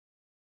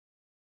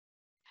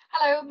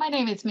Hello, my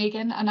name is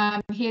Megan, and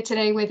I'm here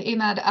today with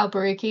Emad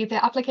Albarouki,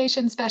 the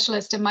application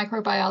specialist in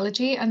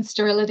microbiology and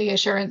sterility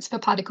assurance for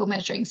particle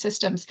measuring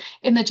systems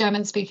in the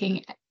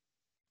German-speaking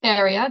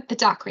area, the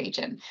DACH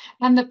region,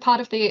 and the part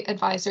of the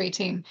advisory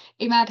team.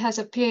 Emad has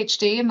a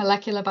PhD in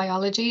molecular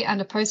biology and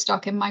a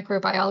postdoc in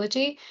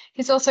microbiology.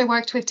 He's also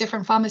worked with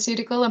different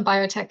pharmaceutical and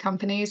biotech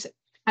companies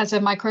as a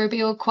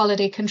microbial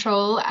quality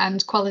control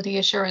and quality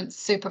assurance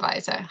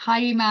supervisor.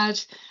 Hi,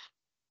 Emad.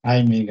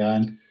 Hi,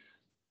 Megan.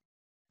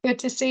 Good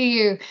to see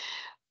you.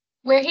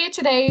 We're here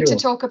today to Sure.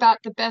 talk about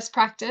the best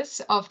practice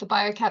of the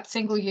BioCapt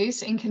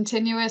Single-Use in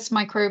continuous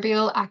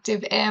microbial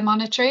active air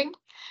monitoring.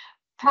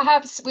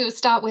 Perhaps we'll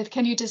start with,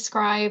 can you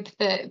describe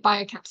the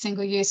BioCapt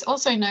Single-Use,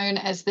 also known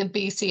as the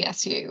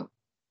BCSU?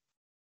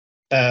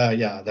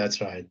 Yeah, that's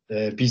right.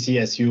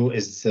 BCSU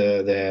is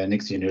the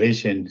next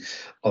generation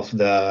of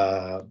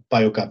the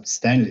BioCapt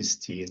stainless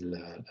steel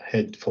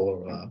head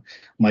for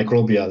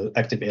microbial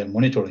active air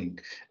monitoring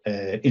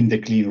in the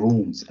clean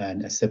rooms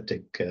and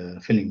aseptic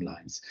filling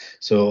lines.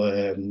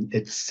 So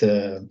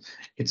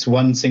it's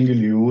one single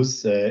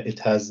use. It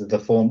has the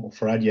form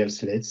of radial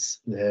slits.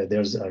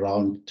 There's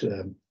around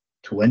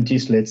 20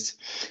 slits.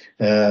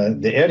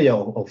 The area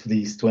of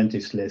these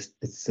 20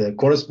 slits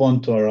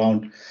correspond to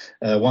around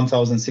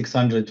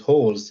 1,600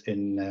 holes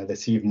in the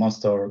sieve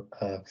master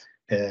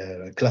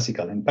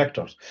classical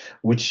impactors,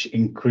 which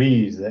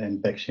increase the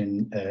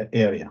impaction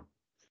area.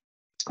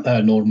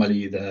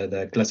 Normally,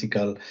 the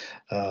classical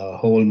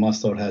hole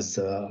master has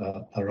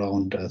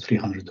around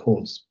 300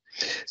 holes.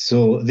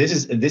 So this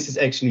is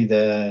actually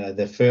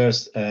the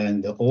first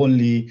and the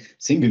only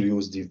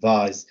single-use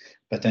device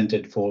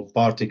patented for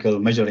particle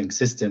measuring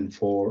system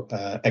for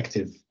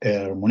active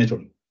air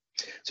monitoring.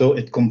 So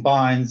it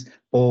combines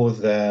both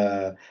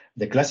the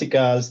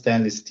classical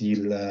stainless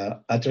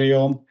steel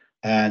atrium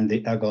and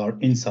the agar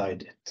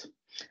inside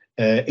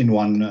it in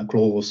one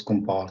closed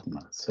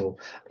compartment. So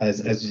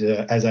as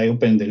I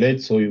open the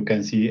lid, so you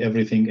can see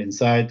everything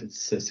inside.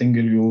 It's a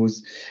single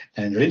use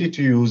and ready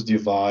to use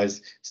device,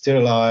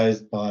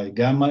 sterilized by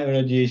gamma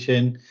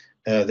irradiation.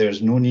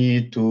 There's no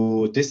need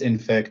to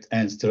disinfect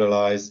and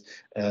sterilize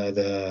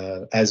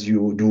as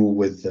you do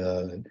with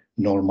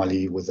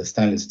normally with the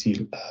stainless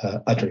steel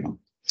atrium.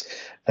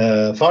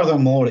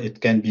 Furthermore,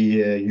 it can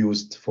be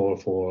used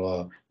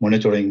for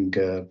monitoring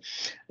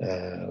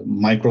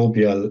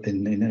microbial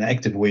in an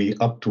active way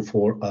up to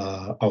 4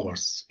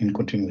 hours in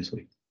continuous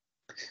way.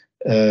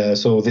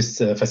 So this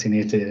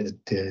fascinating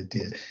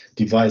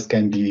device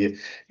can be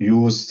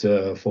used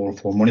for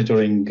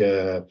monitoring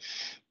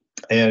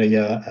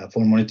area,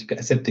 for monitoring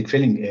aseptic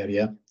filling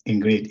area in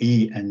grade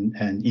E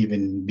and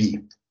even B.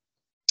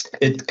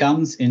 It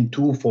comes in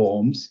two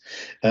forms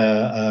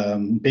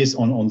based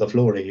on the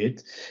flow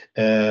rate.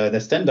 The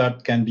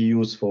standard can be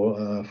used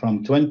for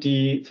from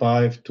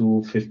 25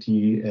 to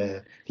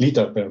 50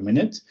 liter per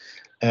minute,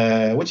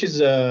 which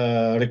is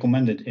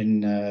recommended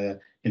in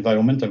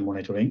environmental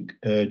monitoring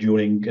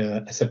during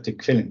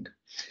aseptic filling.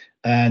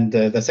 And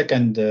the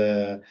second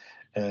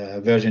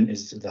version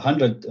is the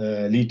 100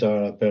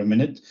 liter per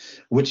minute,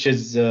 which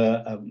is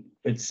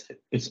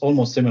it's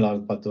almost similar,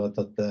 but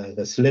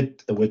the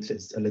slit width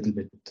is a little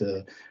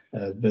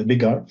bit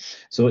bigger.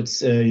 So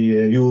it's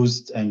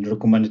used and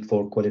recommended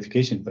for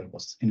qualification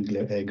purpose in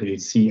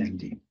grade C and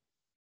D.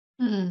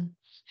 Mm.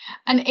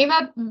 And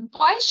Emad,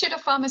 why should a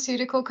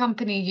pharmaceutical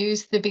company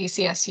use the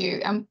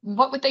BCSU, and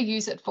what would they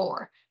use it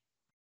for?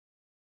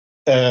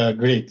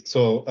 Great.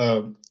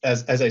 So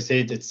as I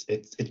said,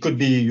 it could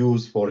be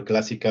used for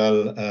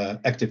classical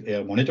active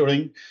air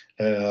monitoring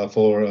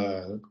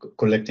for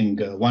collecting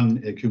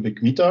 1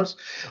 cubic meters,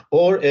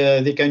 or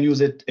they can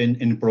use it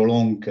in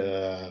prolonged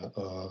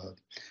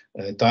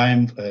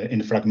time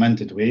in a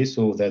fragmented way,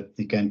 so that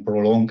they can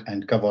prolong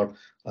and cover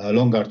a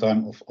longer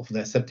time of the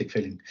aseptic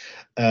filling.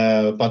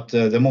 But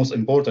the most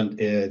important,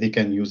 they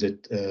can use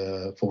it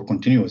for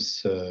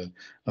continuous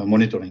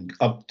monitoring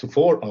up to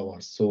 4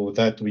 hours, so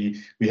that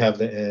we have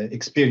the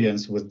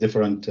experience with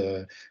different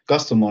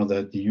customers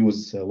that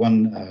use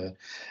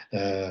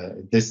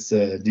this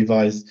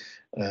device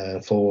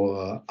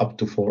for up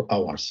to 4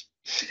 hours.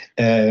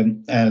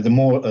 The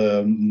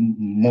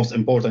most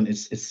important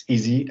is it's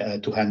easy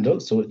to handle,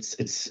 so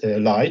it's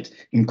light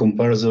in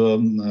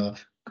comparison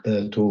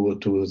to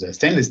the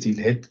stainless steel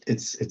head.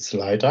 It's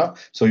lighter,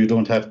 so you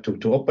don't have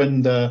to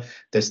open the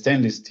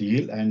stainless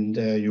steel, and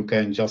you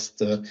can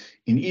just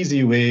in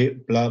easy way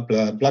plug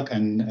and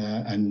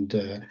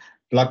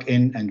plug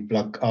in and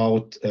plug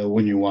out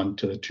when you want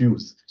to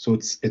use. So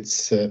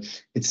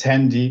it's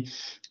handy.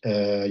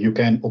 You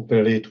can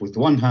operate with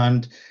one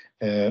hand.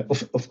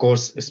 Of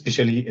course,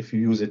 especially if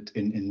you use it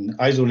in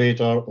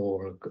isolator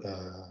or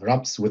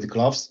wraps with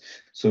gloves.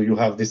 So you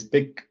have this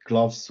big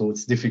gloves, so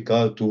it's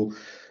difficult to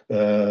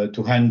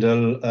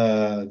handle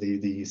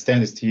the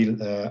stainless steel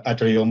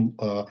atrium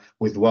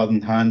with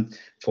one hand.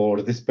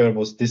 For this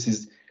purpose, this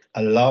is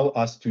allow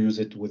us to use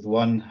it with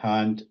one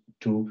hand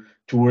to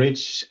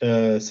reach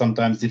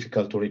sometimes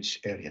difficult to reach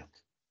area.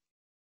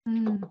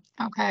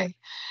 Okay.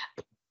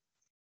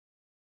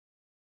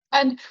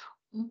 And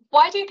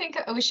Why do you think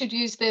we should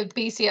use the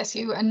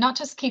BCSU and not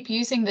just keep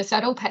using the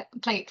settle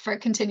plate for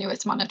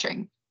continuous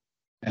monitoring?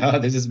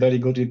 This is very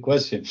good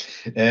question.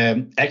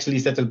 Actually,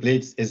 settle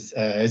plates is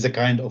a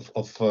kind of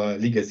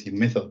legacy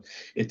method.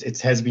 It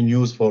has been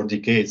used for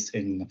decades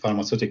in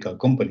pharmaceutical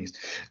companies.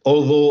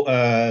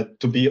 Although,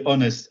 to be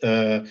honest,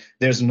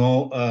 there's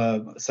no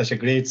such a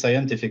great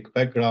scientific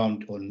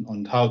background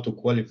on how to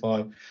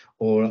qualify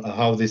or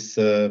how this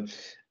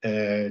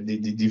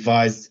the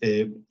device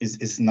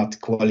is not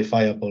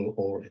qualifiable,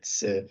 or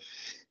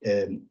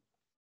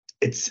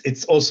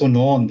it's also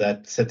known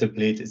that settle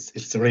plate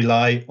is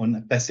rely on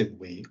a passive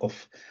way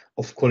of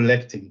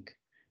collecting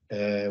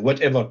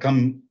whatever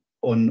come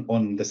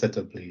on the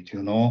settle plate,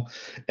 you know.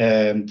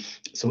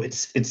 So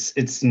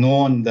it's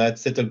known that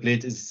settle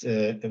plate is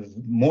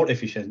more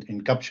efficient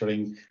in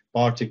capturing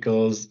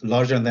particles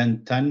larger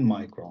than 10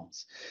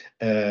 microns,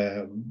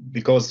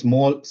 because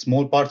small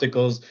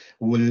particles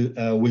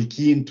will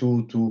keen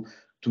to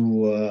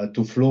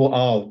flow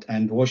out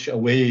and wash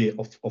away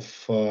of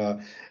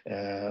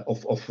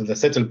the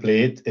settle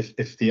plate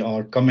if they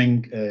are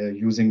coming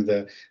using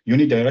the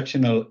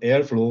unidirectional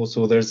airflow.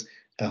 So there's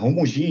a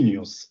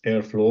homogeneous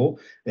airflow.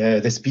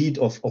 The speed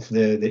of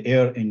the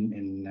air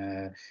in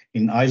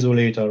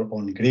isolator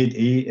on grade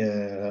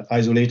A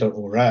isolator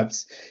or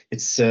wraps,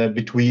 it's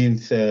between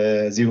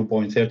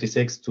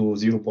 0.36 to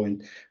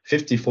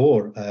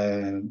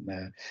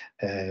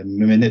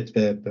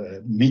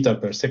 0.54 meter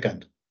per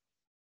second.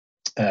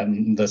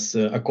 That's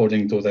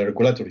according to the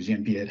regulatory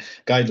GMP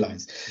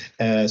guidelines.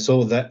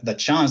 So that the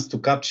chance to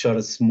capture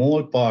a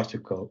small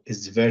particle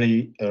is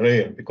very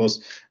rare,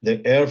 because the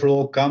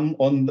airflow come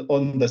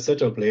on the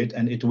settle plate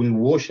and it will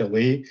wash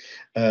away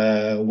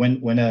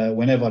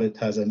whenever it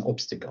has an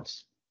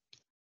obstacles.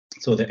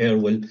 So the air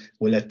will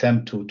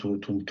attempt to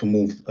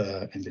move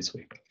in this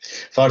way.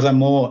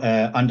 Furthermore,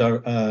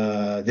 under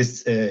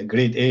this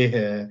grade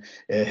A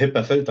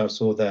HEPA filter,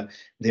 so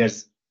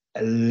there's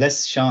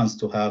less chance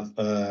to have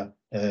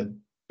a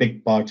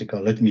big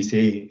particle, let me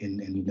say,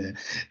 in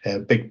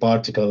big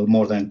particle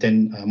more than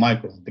 10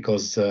 micron,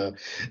 because the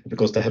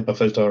HEPA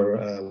filter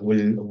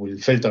will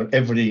filter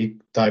every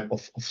type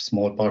of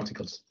small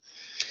particles,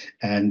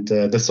 and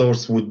the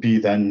source would be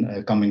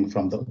then coming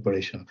from the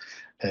operation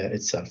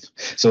itself.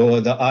 So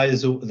the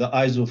ISO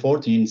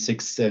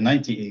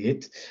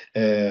 14698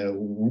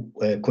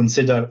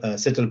 consider a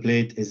settle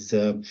plate is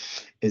a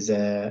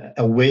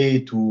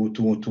way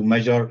to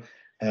measure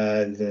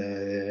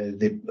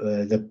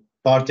the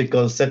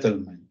particle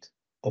settlement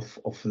of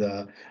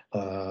the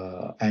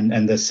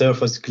and the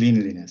surface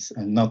cleanliness,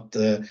 and not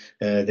the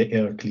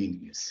air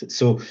cleanliness.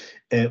 So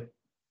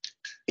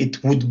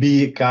it would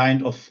be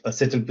kind of a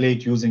settle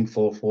plate using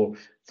for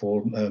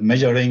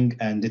measuring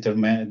and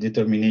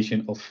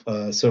determination of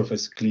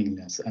surface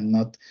cleanliness, and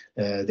not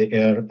the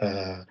air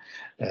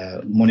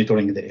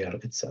monitoring the air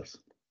itself.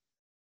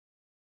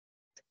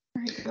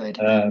 Very good.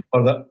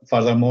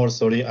 Furthermore,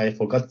 sorry, I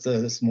forgot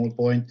the small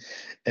point.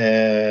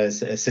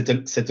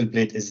 Settle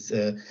plate is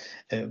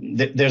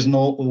there's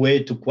no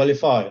way to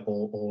qualify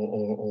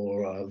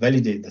or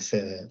validate this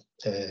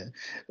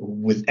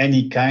with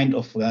any kind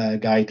of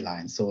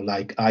guidelines. So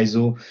like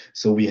ISO,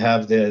 so we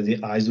have the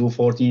ISO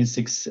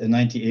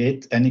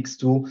 14698 Annex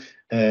 2,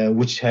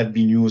 which have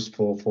been used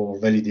for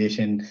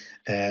validation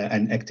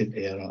and active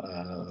air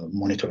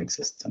monitoring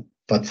system.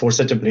 But for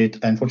settle plate,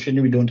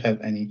 unfortunately, we don't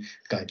have any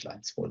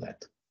guidelines for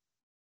that.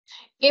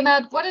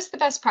 Emad, what is the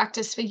best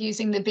practice for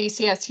using the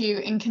BCSU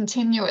in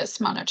continuous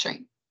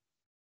monitoring?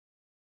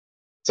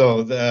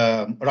 So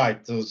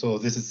so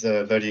this is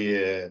a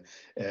very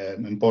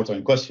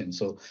important question.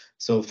 So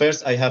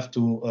first, I have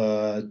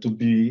to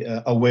be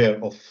aware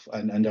of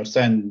and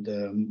understand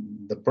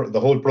the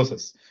whole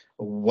process.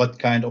 What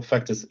kind of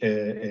factors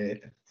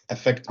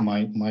affect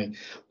my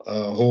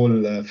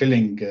whole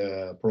filling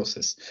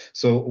process?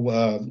 So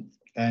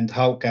and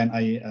how can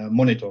I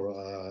monitor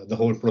the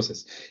whole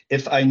process?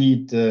 If I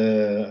need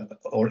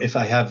or if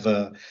I have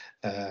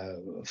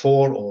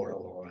 4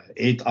 or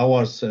 8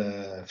 hours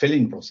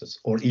filling process,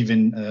 or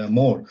even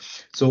more,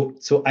 so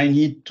I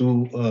need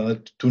to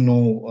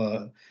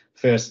know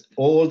first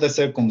all the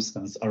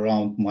circumstances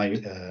around my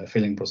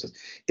filling process.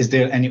 Is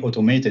there any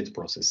automated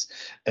process?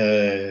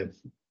 I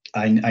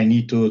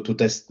need to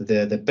test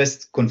the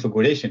best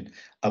configuration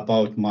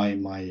about my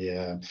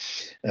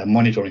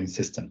monitoring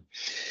system.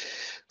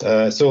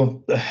 As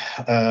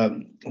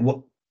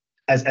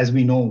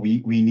we know,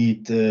 we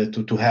need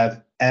to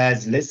have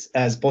as less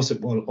as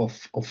possible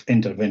of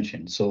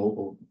intervention.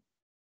 So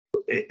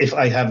if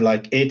I have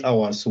like 8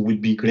 hours, so it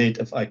would be great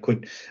if I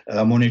could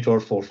monitor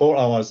for 4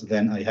 hours.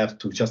 Then I have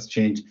to just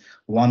change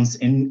once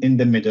in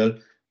the middle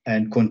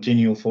and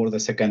continue for the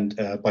second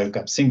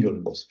BioCapt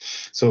Single-Use.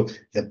 So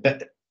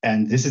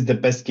and this is the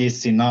best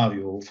case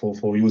scenario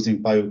for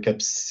using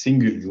BioCapt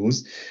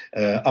Single-Use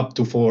up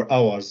to 4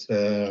 hours.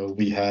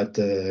 We had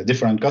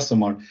different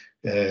customer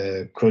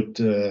could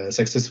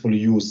successfully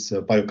use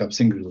BioCapt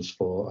Single-Use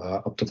for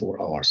up to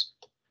 4 hours.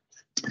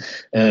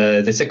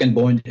 The second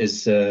point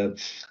is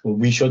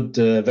we should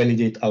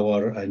validate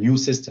our new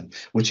system,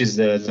 which is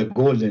the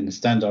golden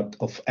standard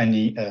of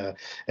any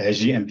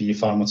GMP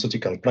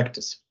pharmaceutical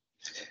practice.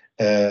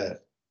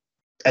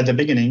 At the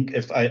beginning,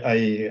 if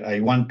I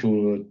want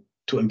to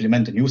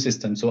implement a new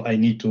system, so I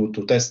need to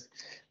test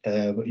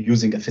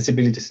using a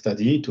feasibility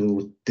study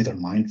to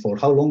determine for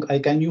how long I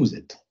can use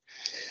it.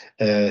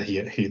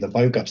 Here the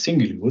BioCapt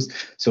Single-Use.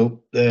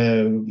 So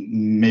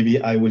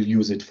maybe I will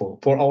use it for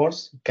 4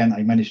 hours. Can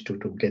I manage to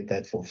get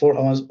that for 4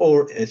 hours,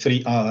 or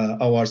 3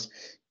 hours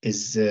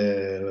is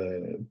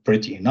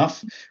pretty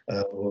enough?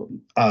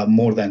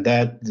 More than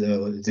that,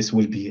 this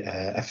will be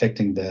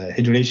affecting the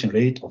hydration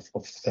rate of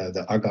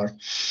the agar,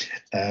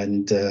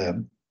 and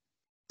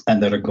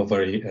the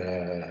recovery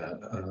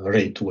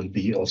rate will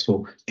be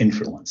also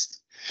influenced.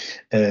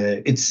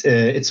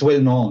 It's well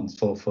known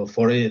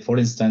for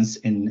instance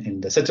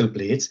in the settle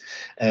plates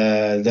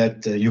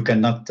that you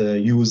cannot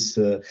use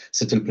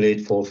settle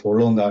plate for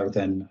longer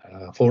than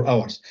 4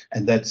 hours,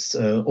 and that's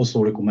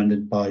also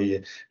recommended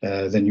by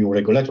the new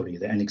regulatory,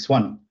 the Annex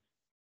 1.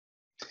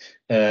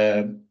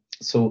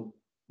 So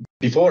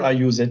before I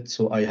use it,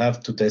 so I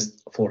have to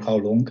test for how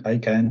long I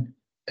can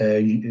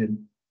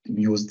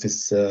use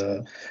this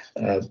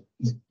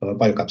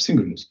BioCapt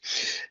Single-Use.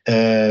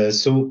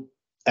 So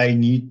I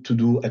need to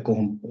do a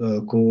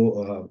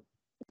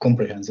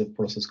comprehensive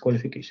process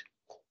qualification.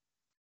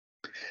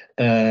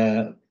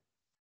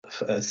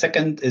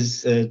 Second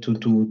is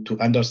to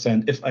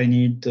understand if I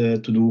need to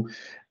do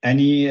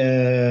any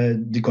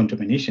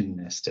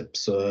decontamination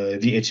steps,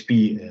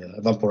 VHP,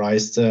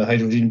 vaporized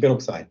hydrogen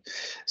peroxide.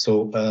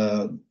 So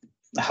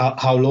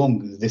how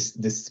long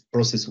this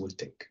process will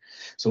take.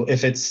 So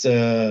if it's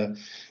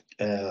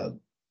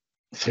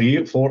 3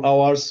 or 4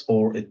 hours,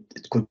 or it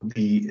could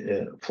be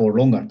for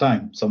longer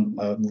time. Some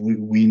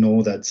we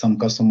know that some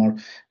customer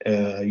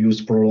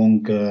use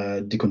prolonged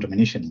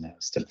decontamination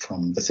step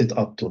from the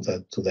setup to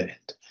the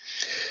end.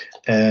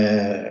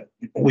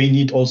 We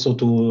need also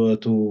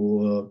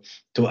to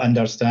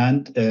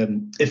understand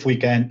if we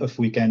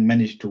can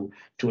manage to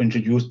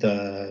introduce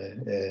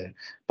the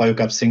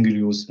BioCapt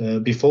Single-Use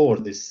before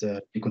this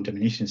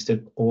decontamination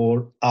step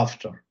or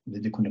after the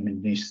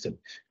decontamination step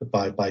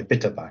by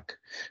Petapack.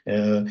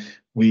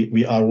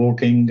 We are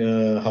working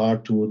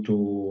hard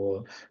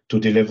to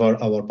deliver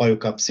our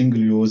BioCapt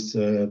Single-Use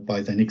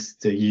by the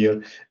next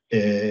year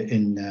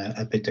in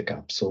a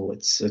BetaCap. So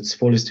it's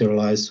fully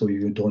sterilized, so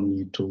you don't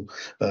need to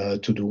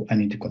do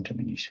any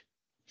decontamination.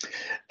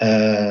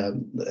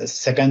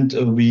 Second,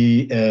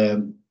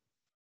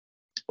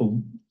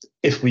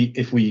 if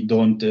we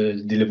don't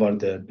deliver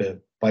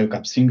the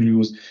BioCapt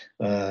Single-Use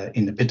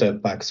in the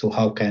Petapack, so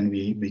how can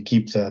we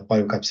keep the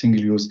BioCapt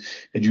Single-Use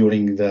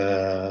during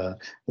the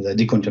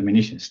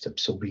decontamination step?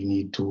 So we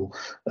need to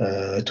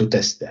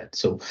test that.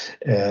 So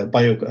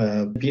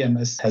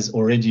BMS has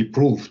already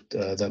proved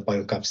the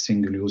BioCapt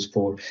Single-Use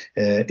for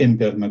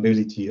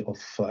impermeability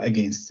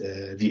against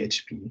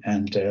VHP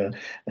and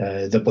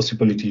the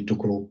possibility to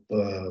group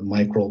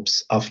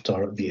microbes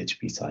after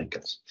VHP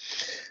cycles.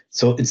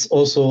 So it's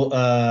also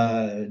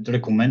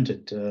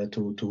recommended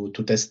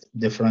to test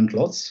different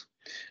lots,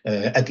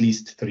 at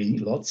least 3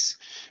 lots,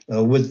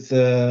 with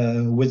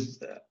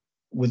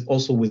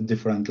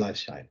different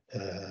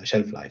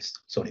shelf lives.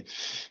 Sorry,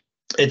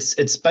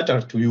 it's better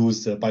to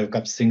use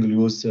BioCapt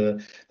Single-Use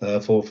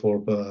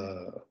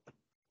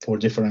for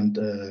different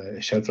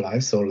shelf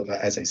lives. So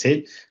as I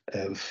said,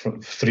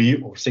 3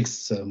 or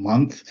 6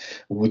 months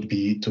would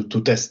be to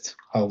test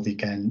how they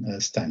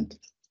can stand.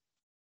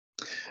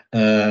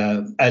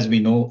 As we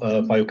know,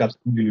 BioCapt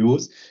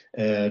Single-Use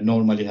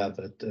normally have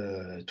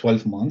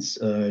 12 months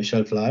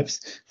shelf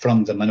lives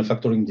from the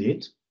manufacturing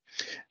date,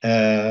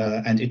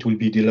 and it will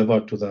be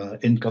delivered to the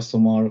end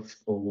customer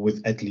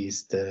with at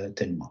least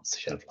 10 months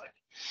shelf life.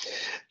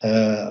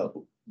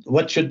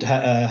 What should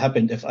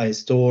happen if I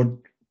store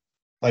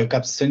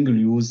BioCapt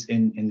Single-Use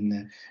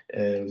in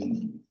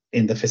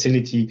the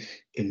facility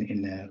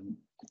in a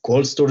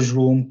cold storage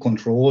room,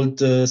 controlled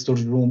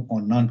storage room,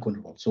 or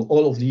non-controlled? So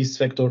all of these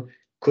factors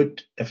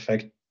could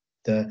affect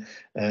the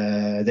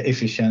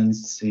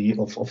efficiency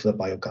of the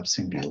BioCapt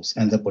Single-Use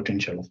and the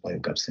potential of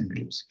BioCapt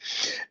Single-Use.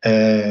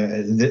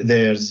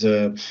 There's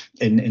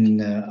in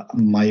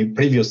my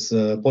previous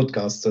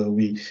podcast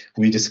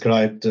we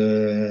described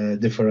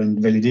different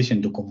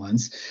validation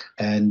documents,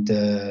 and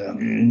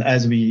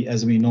as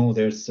we know,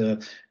 there's the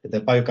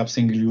BioCapt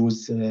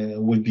Single-Use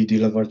will be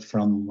delivered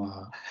from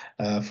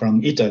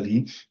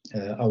Italy,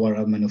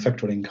 our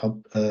manufacturing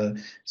hub.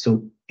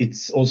 So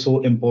it's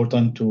also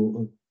important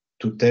to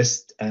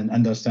test and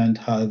understand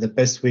how the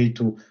best way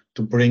to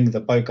bring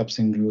the BioCapt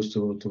Single-Use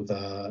to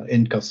the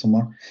end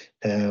customer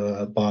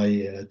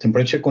by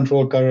temperature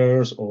control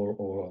carriers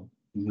or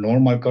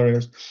normal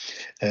carriers.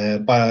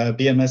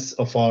 BMS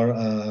offer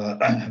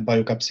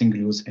BioCapt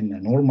Single-Use in a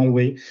normal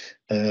way.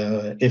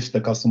 If the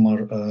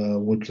customer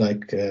would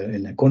like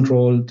in a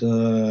controlled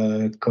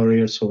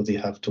carrier, so they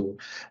have to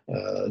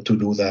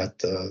do that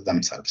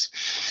themselves.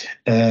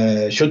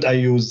 Should I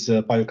use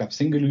BioCapt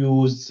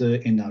Single-Use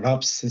in a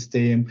RAPS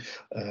system,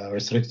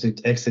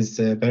 restricted access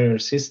barrier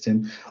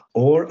system,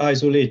 or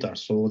isolator?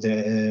 So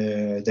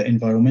the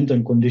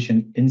environmental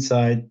condition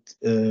inside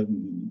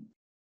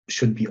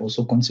should be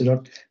also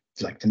considered,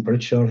 like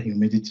temperature,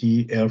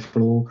 humidity,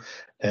 airflow,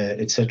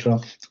 etc.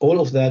 All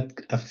of that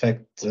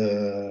affect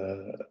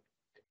the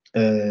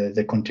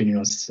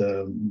continuous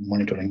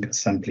monitoring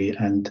assembly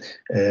and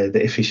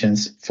the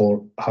efficiency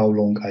for how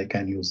long I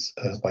can use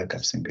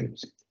BioCapt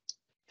Single-Use.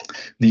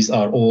 These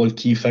are all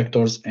key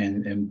factors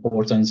and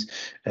importance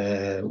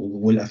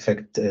will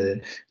affect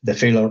the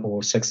failure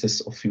or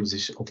success of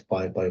usage of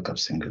BioCapt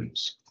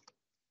Single-Use.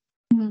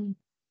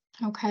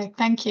 Okay,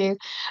 thank you.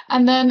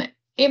 And then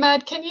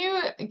Emad, can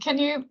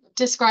you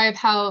describe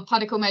how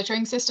particle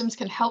measuring systems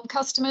can help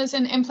customers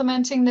in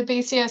implementing the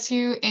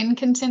BCSU in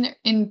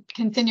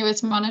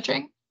continuous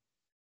monitoring?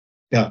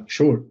 Yeah,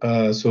 sure.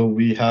 So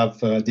we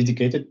have a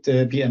dedicated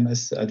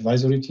BMS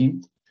advisory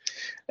team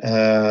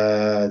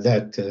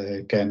that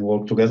can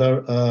work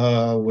together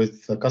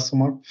with the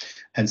customer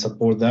and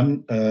support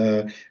them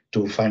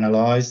to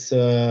finalize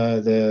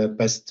the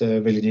best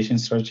validation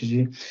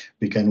strategy.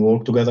 We can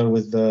work together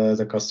with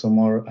the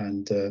customer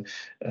and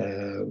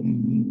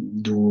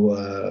do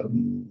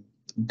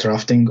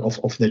drafting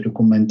of the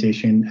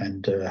documentation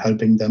and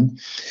helping them.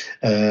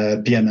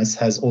 BMS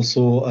has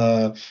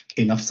also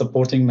enough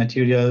supporting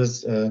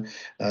materials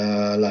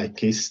like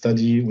case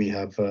study. We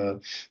have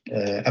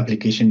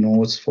application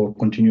notes for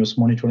continuous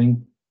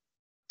monitoring,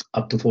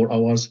 up to 4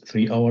 hours,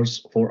 3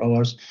 hours, 4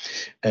 hours.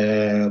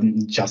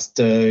 Just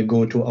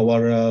go to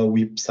our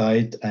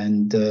website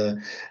and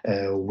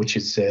which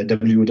is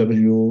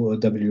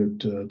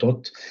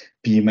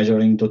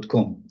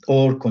www.bmeasuring.com,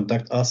 or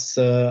contact us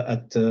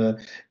at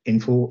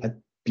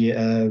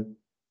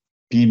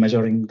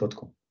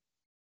info@bmeasuring.com.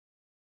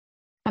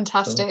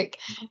 Fantastic.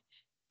 So,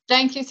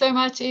 thank you so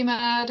much,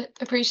 Emad.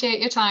 Appreciate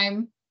your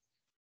time.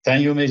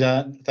 Thank you,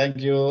 Mejan. Thank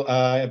you.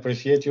 I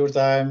appreciate your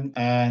time,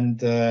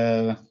 and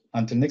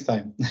until next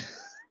time.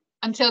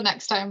 Until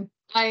next time.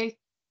 Bye.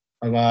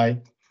 Bye-bye.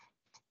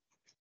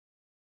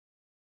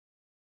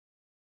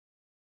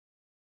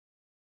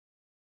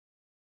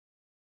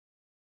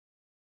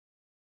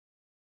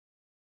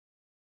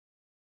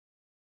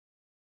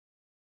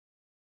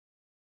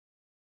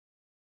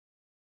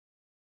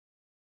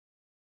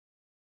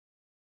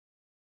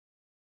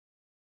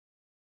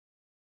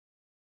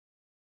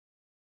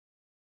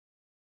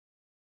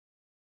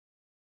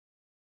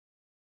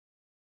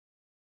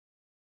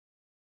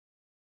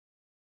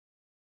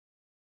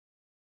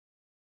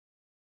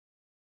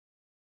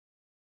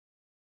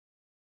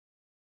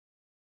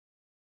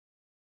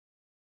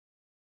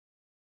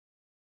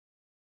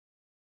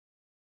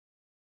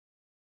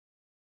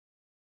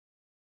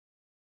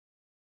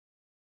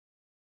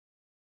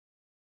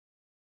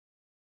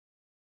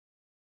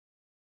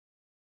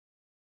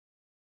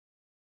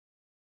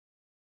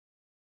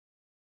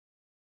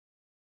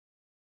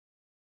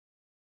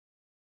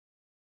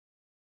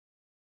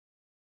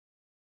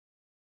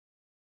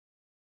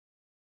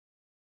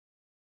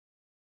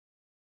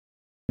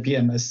 BMS